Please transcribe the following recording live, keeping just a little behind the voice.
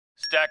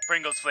Stack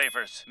Pringles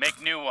flavors. Make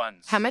new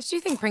ones. How much do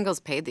you think Pringles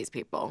paid these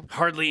people?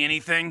 Hardly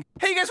anything.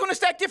 Hey, you guys want to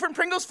stack different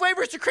Pringles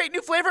flavors to create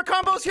new flavor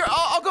combos? Here,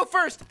 I'll go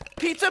first.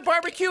 Pizza,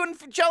 barbecue, and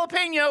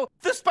jalapeno.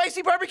 The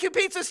spicy barbecue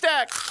pizza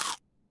stack.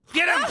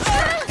 Get him!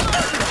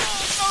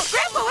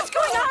 Grandpa, what's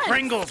going on?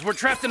 Pringles! We're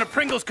trapped in a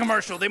Pringles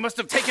commercial. They must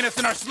have taken us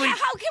in our sleep.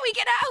 How can we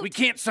get out? We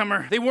can't,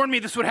 Summer. They warned me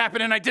this would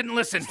happen and I didn't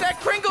listen. Stack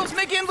Pringles,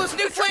 make endless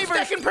new flavors.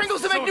 Stacking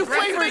Pringles to make new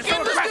flavors. Make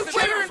endless new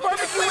flavor and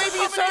barbecue, wavy,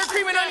 and sour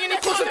cream and onion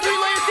equals a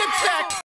 3-layer dip stack.